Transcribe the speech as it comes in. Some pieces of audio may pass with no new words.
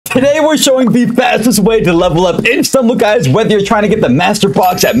Today we're showing the fastest way to level up in Stumble, guys, whether you're trying to get the Master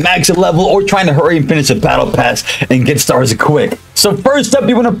Box at max level or trying to hurry and finish a Battle Pass and get stars quick. So first up,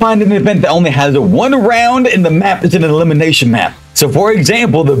 you want to find an event that only has one round in the map. It's an elimination map. So for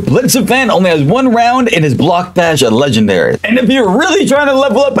example, the Blitz event only has one round and is Block Dash a legendary. And if you're really trying to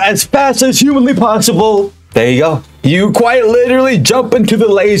level up as fast as humanly possible, there you go. You quite literally jump into the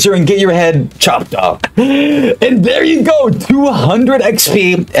laser and get your head chopped off. And there you go, 200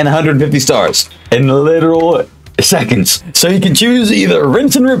 XP and 150 stars in literal seconds. So you can choose either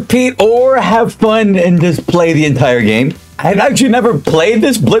rinse and repeat or have fun and just play the entire game. I've actually never played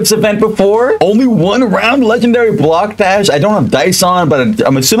this Blitz event before. Only one round legendary Block Dash. I don't have dice on, but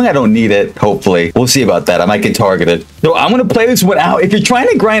I'm assuming I don't need it, hopefully. We'll see about that. I might get targeted. So I'm going to play this one out. If you're trying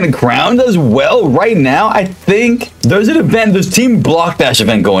to grind a crown as well, right now, I think there's an event, there's Team Block Dash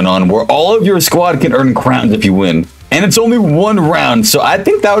event going on where all of your squad can earn crowns if you win. And it's only one round, so I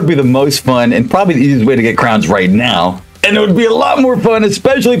think that would be the most fun and probably the easiest way to get crowns right now. And it would be a lot more fun,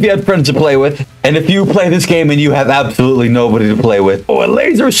 especially if you had friends to play with. And if you play this game and you have absolutely nobody to play with. Oh, a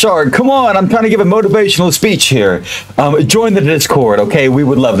laser shark. Come on. I'm trying to give a motivational speech here. Join the Discord, okay? We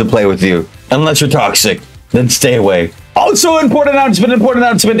would love to play with you. Unless you're toxic, then stay away. Also, important announcement.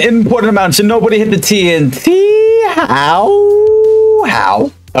 Nobody hit the TNT.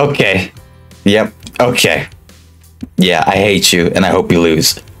 How? Okay. Yep. Okay. Yeah, I hate you, and I hope you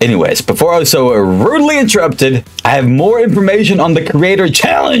lose. Anyways, before I was so rudely interrupted, I have more information on the creator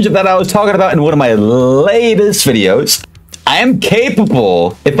challenge that I was talking about in one of my latest videos. I am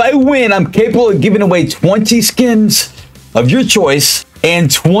capable, if I win, I'm capable of giving away 20 skins of your choice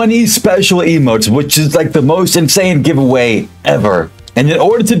and 20 special emotes, which is like the most insane giveaway ever. And in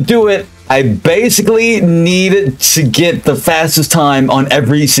order to do it, I basically need to get the fastest time on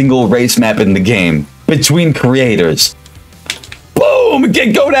every single race map in the game between creators. Boom!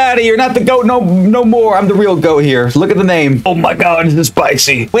 Get goat out of here. Not the goat, no more. I'm the real goat here. Look at the name. Oh my god, this is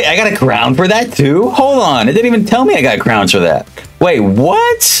spicy. Wait, I got a crown for that too? Hold on. It didn't even tell me I got crowns for that. Wait,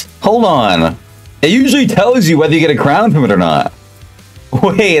 what? Hold on. It usually tells you whether you get a crown from it or not.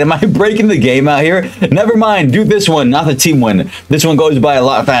 Wait, am I breaking the game out here? Never mind, do this one, not the team one. This one goes by a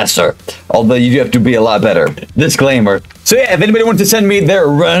lot faster, although you do have to be a lot better. Disclaimer. So yeah, if anybody wants to send me their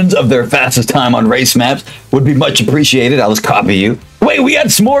runs of their fastest time on race maps, would be much appreciated. I'll just copy you. Wait, we got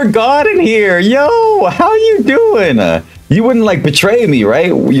Smore in here. Yo, how you doing? You wouldn't like betray me, right?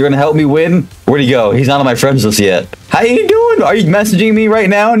 You're gonna help me win? Where'd he go? He's not on my friends list yet. How you doing? Are you messaging me right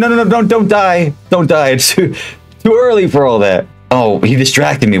now? No, don't die. Don't die. It's too early for all that. Oh, he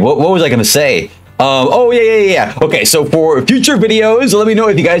distracted me. What was I going to say? Oh, yeah. Okay, so for future videos, let me know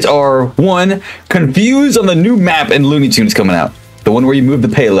if you guys are, one, confused on the new map in Looney Tunes coming out. The one where you move the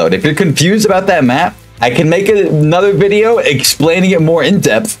payload. If you're confused about that map, I can make another video explaining it more in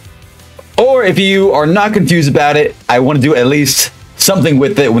depth. Or if you are not confused about it, I want to do at least something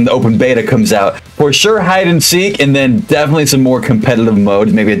with it when the open beta comes out. For sure, hide and seek, and then definitely some more competitive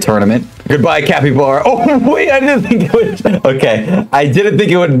modes, maybe a tournament. Goodbye, Capybara. Oh, wait, I didn't think it would. Okay, I didn't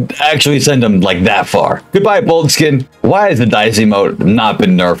think it would actually send them like that far. Goodbye, Boldskin. Why has the dice emote not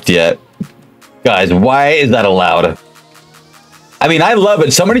been nerfed yet? Guys, why is that allowed? I mean, I love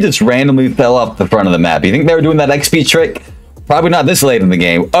it. Somebody just randomly fell off the front of the map. You think they were doing that XP trick? Probably not this late in the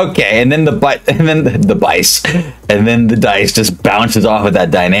game. Okay, and then the dice just bounces off of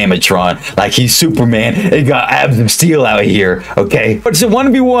that Dynamitron like he's Superman and got abs of steel out here. Okay, but it's a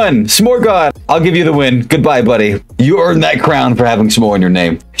 1v1. S'more God, I'll give you the win. Goodbye, buddy. You earned that crown for having S'more in your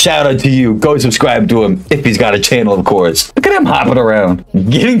name. Shout out to you. Go subscribe to him if he's got a channel, of course. Look at him hopping around.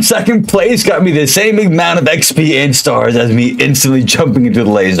 Getting second place got me the same amount of XP and stars as me instantly jumping into the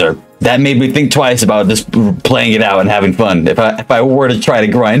laser. That made me think twice about just playing it out and having fun if I were to try to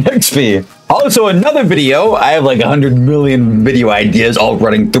grind XP. Also, another video, I have like 100 million video ideas all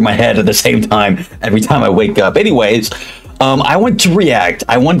running through my head at the same time every time I wake up. Anyways, I want to react.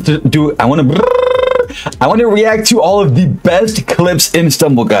 I want to react to all of the best clips in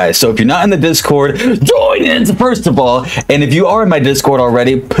Stumble, guys. So if you're not in the Discord, join in first of all. And if you are in my Discord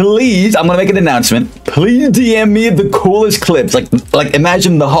already, please, I'm gonna make an announcement. Please DM me the coolest clips. Like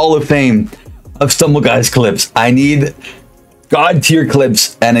imagine the Hall of Fame of Stumble Guys clips. I need God tier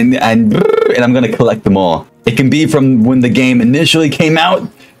clips, and I'm gonna collect them all. It can be from when the game initially came out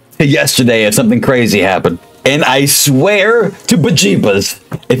to yesterday if something crazy happened. And I swear to bejeebas,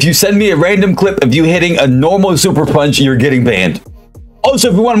 if you send me a random clip of you hitting a normal super punch, you're getting banned.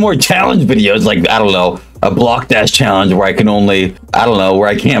 Also, if you want more challenge videos, like, I don't know, a block dash challenge where I can only, I don't know, where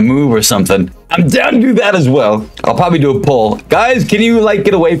I can't move or something, I'm down to do that as well. I'll probably do a poll. Guys, can you, like,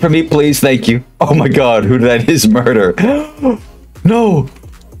 get away from me, please? Thank you. Oh my god, who did I just murder? No.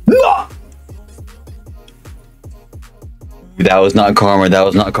 That was not karma. That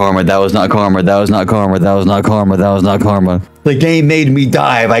was not karma. That was not karma. That was not karma. That was not karma. That was not karma. The game made me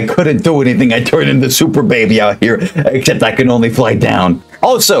dive. I couldn't do anything. I turned into Super Baby out here, except I can only fly down.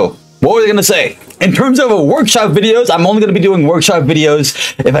 Also, what was I gonna say? In terms of workshop videos, I'm only gonna be doing workshop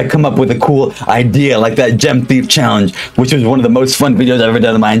videos if I come up with a cool idea, like that Gem Thief Challenge, which was one of the most fun videos I've ever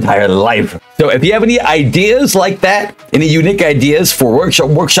done in my entire life. So if you have any ideas like that, any unique ideas for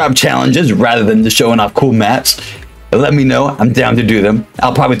workshop challenges, rather than just showing off cool mats, let me know. I'm down to do them.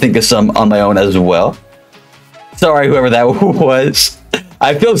 I'll probably think of some on my own as well. Sorry, whoever that was.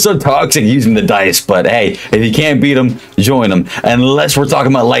 I feel so toxic using the dice, but hey, if you can't beat them, join them. Unless we're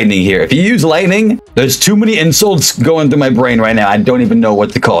talking about lightning here. If you use lightning, there's too many insults going through my brain right now. I don't even know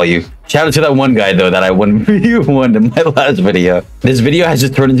what to call you. Shout out to that one guy, though, that I won in my last video. This video has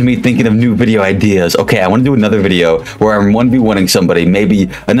just turned into me thinking of new video ideas. Okay, I want to do another video where I'm 1v1ing somebody. Maybe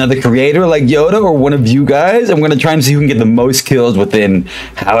another creator like Yoda or one of you guys. I'm going to try and see who can get the most kills within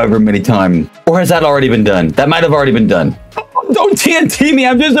however many time. Or has that already been done? That might have already been done. Don't TNT me,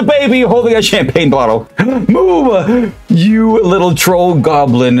 I'm just a baby holding a champagne bottle. Move, you little troll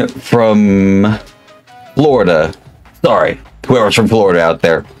goblin from Florida. Sorry, whoever's from Florida out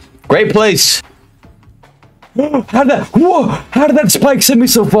there. Great place. How did that spike send me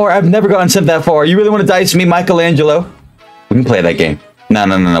so far? I've never gotten sent that far. You really want to dice me, Michelangelo? We can play that game. No,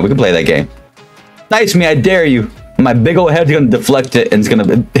 we can play that game. Dice me, I dare you. My big old head's gonna deflect it and it's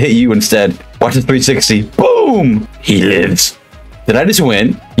gonna hit you instead. Watch the 360. Boom! He lives. Did I just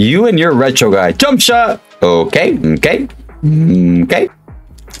win? You and your retro guy. Jump shot! Okay.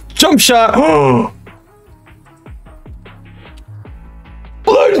 Jump shot!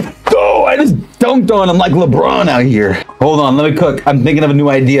 Let's go! I just dunked on him like LeBron out here. Hold on, let me cook. I'm thinking of a new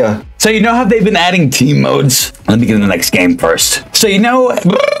idea. So you know how they've been adding team modes? Let me get in the next game first. So you know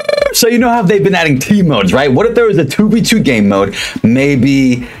how they've been adding team modes, right? What if there was a 2v2 game mode?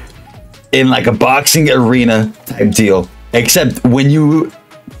 Maybe in like a boxing arena type deal. Except when you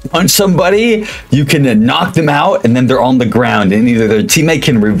punch somebody, you can knock them out and then they're on the ground and either their teammate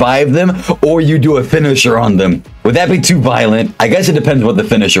can revive them or you do a finisher on them. Would that be too violent? I guess it depends what the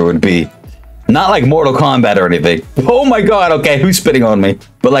finisher would be. Not like Mortal Kombat or anything. Oh my god, okay, who's spitting on me?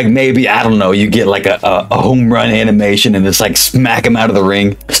 But like maybe, I don't know, you get like a home run animation and it's like smack him out of the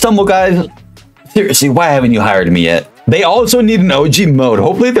ring. Stumble guys, seriously, why haven't you hired me yet? They also need an OG mode.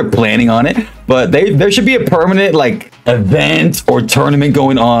 Hopefully they're planning on it, but there should be a permanent like event or tournament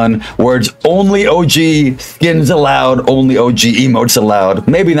going on where it's only OG skins allowed, only OG emotes allowed.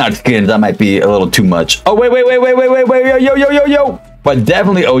 Maybe not skins, that might be a little too much. Oh, wait, yo. But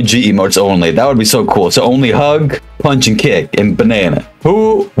definitely OG emotes only. That would be so cool. So only hug, punch, and kick, and banana.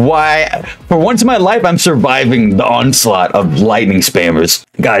 Why? For once in my life, I'm surviving the onslaught of lightning spammers.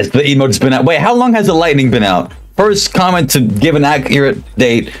 Guys, the emote's been out. Wait, how long has the lightning been out? First comment to give an accurate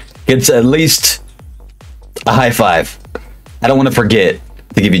date gets at least a high five. I don't want to forget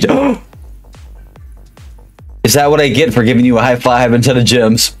to give you... Is that what I get for giving you a high five instead of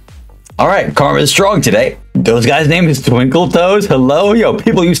gems? All right, karma is strong today. Those guys' name is Twinkle Toes. Hello? Yo,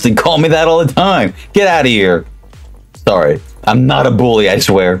 people used to call me that all the time. Get out of here. Sorry. I'm not a bully, I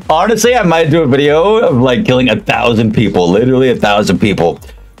swear. Honestly, I might do a video of like killing 1,000 people. Literally 1,000 people.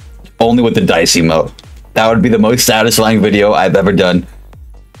 Only with the dice emote. That would be the most satisfying video I've ever done.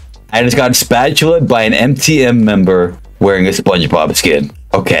 I just got spatulaed by an MTM member wearing a SpongeBob skin.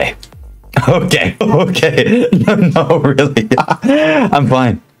 Okay. No, really. I'm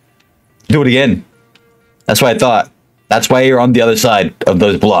fine. Do it again. That's what I thought. That's why you're on the other side of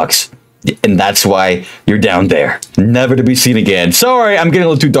those blocks. And that's why you're down there. Never to be seen again. Sorry, I'm getting a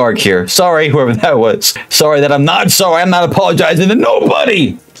little too dark here. Sorry, whoever that was. Sorry that I'm not sorry. I'm not apologizing to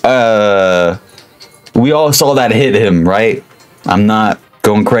nobody. We all saw that hit him, right? I'm not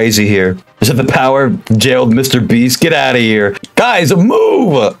going crazy here. Is it the power of jailed Mr. Beast? Get out of here. Guys,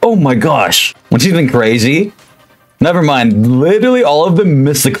 move! Oh my gosh. What's even crazy? Never mind. Literally all of them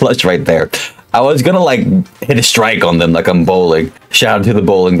missed the clutch right there. I was gonna like hit a strike on them like I'm bowling. Shout out to the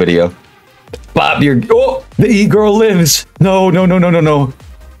bowling video. Bob, you're... Oh! The e-girl lives! No.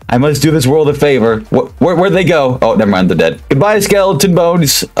 I must do this world a favor. Where'd they go? Oh, never mind, they're dead. Goodbye, skeleton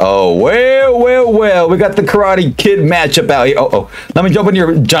bones. Oh, well. We got the Karate Kid matchup out here. Oh. Let me jump on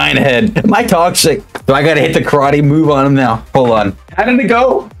your giant head. Am I toxic? Do I gotta hit the karate move on him now? Hold on. How did it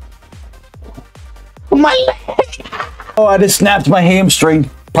go? My leg! Oh, I just snapped my hamstring.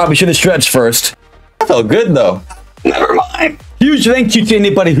 Probably should have stretched first. That felt good, though. Never mind. Huge thank you to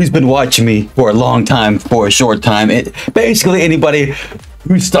anybody who's been watching me for a long time, for a short time. Basically, anybody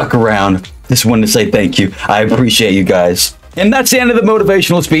who stuck around. Just wanted to say thank you. I appreciate you guys. And that's the end of the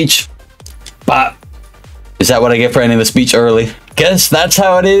motivational speech. Bop. Is that what I get for ending the speech early? Guess that's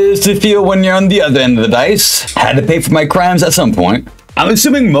how it is to feel when you're on the other end of the dice. Had to pay for my crimes at some point. I'm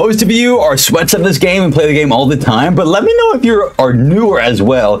assuming most of you are sweats at this game and play the game all the time, but let me know if you are newer as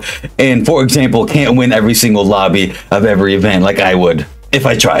well and, for example, can't win every single lobby of every event like I would if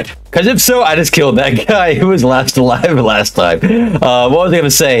I tried. Because if so, I just killed that guy who was last alive last time. What was I going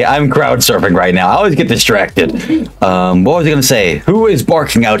to say? I'm crowd surfing right now. I always get distracted. What was I going to say? Who is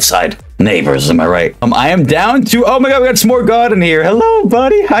barking outside? Neighbors, am I right? I am down to... Oh my god, we got smorekyle in here. Hello,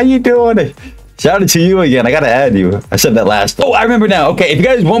 buddy. How you doing? Shout out to you again. I gotta add you. I said that last. Oh, I remember now. Okay, if you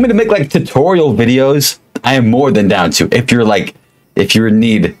guys want me to make like tutorial videos, I am more than down to. If you're in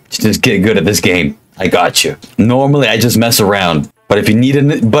need to just get good at this game, I got you. Normally, I just mess around. But if you need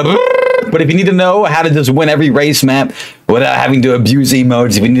if you need to know how to just win every race map without having to abuse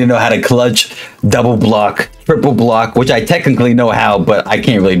emotes, if you need to know how to clutch, double block, triple block, which I technically know how, but I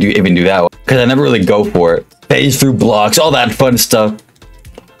can't really even do that because I never really go for it. Phase through blocks, all that fun stuff.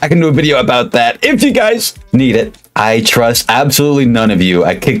 I can do a video about that if you guys need it. I trust absolutely none of you.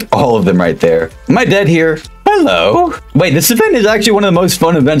 I kicked all of them right there. Am I dead here? Hello. Wait, this event is actually one of the most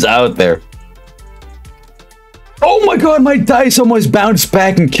fun events out there. Oh my god, my dice almost bounced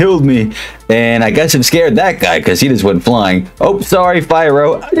back and killed me. And I guess it scared that guy because he just went flying. Oh, sorry,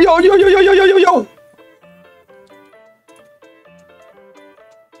 Fyro. Yo, yo, yo, yo, yo, yo, yo, yo.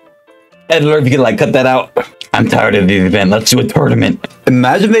 Editor, if you could like cut that out. I'm tired of the event. Let's do a tournament.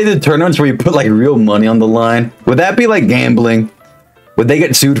 Imagine they did tournaments where you put like real money on the line. Would that be like gambling? Would they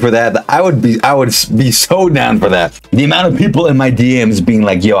get sued for that? I would be so down for that. The amount of people in my DMs being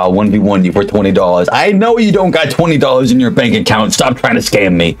like, yo, I'll 1v1 you for $20. I know you don't got $20 in your bank account. Stop trying to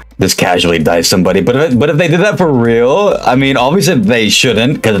scam me. Just casually dice somebody. But if they did that for real, I mean, obviously they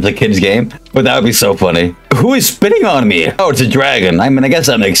shouldn't because it's a kid's game. But that would be so funny. Who is spitting on me? Oh, it's a dragon. I mean, I guess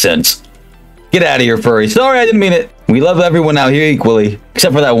that makes sense. Get out of here, furry. Sorry, I didn't mean it. We love everyone out here equally.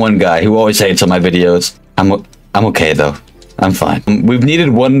 Except for that one guy who always hates on my videos. I'm okay, though. I'm fine. We've needed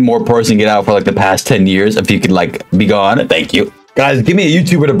one more person to get out for like the past 10 years. If you could like be gone, thank you. Guys, give me a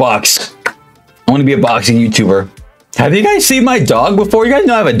YouTuber to box. I want to be a boxing YouTuber. Have you guys seen my dog before? You guys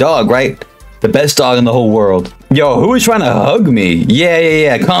know I have a dog, right? The best dog in the whole world. Yo, who is trying to hug me?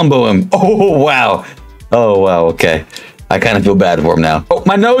 Yeah. Combo him. Oh, wow. Oh, wow. Okay. I kind of feel bad for him now. Oh,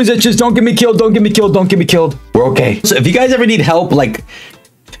 my nose itches. Don't get me killed. Don't get me killed. Don't get me killed. We're okay. So if you guys ever need help, like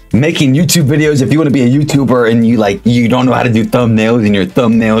making YouTube videos, if you want to be a YouTuber and you don't know how to do thumbnails and your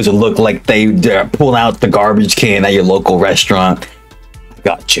thumbnails will look like they're pulling out the garbage can at your local restaurant,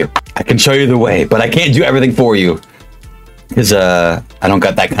 got you. I can show you the way, but I can't do everything for you because I don't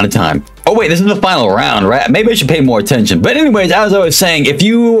got that kind of time. Oh wait, this is the final round, right? Maybe I should pay more attention. But anyways, as I was saying, if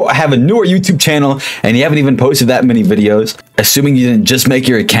you have a newer YouTube channel and you haven't even posted that many videos, assuming you didn't just make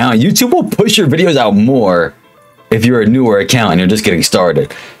your account, YouTube will push your videos out more if you're a newer account and you're just getting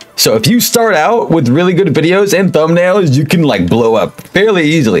started. So if you start out with really good videos and thumbnails, you can like blow up fairly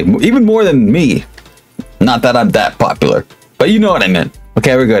easily, even more than me. Not that I'm that popular, but you know what I meant.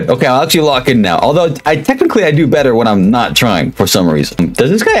 Okay, we're good. Okay, I'll actually lock in now. Although I do better when I'm not trying for some reason. Does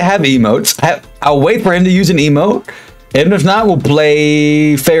this guy have emotes? I'll wait for him to use an emote. And if not, we'll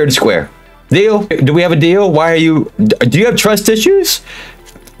play fair and square. Deal? Do we have a deal? Why are you... Do you have trust issues?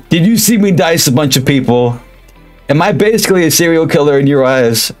 Did you see me dice a bunch of people? Am I basically a serial killer in your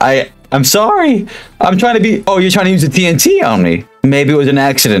eyes? I'm sorry. I'm trying to be... Oh, you're trying to use the TNT on me. Maybe it was an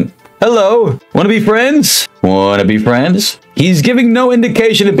accident. Hello. Want to be friends? Want to be friends? He's giving no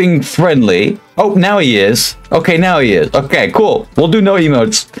indication of being friendly. Oh, now he is. Okay, now he is. Okay, cool. We'll do no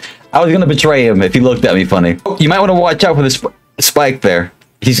emotes. I was going to betray him if he looked at me funny. Oh, you might want to watch out for the spike there.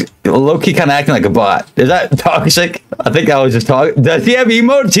 He's low-key kind of acting like a bot. Is that toxic? I think I was just talking. Does he have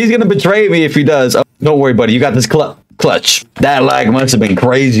emotes? He's going to betray me if he does. Oh, don't worry, buddy. You got this clutch. That lag must have been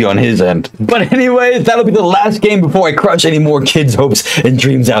crazy on his end. But anyways, that'll be the last game before I crush any more kids' hopes and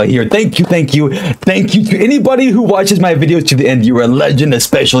dreams out here. Thank you to anybody who watches my videos to the end. You're a legend,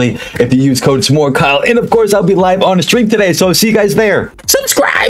 especially if you use code smorekyle. And of course, I'll be live on the stream today, so see you guys there. Subscribe!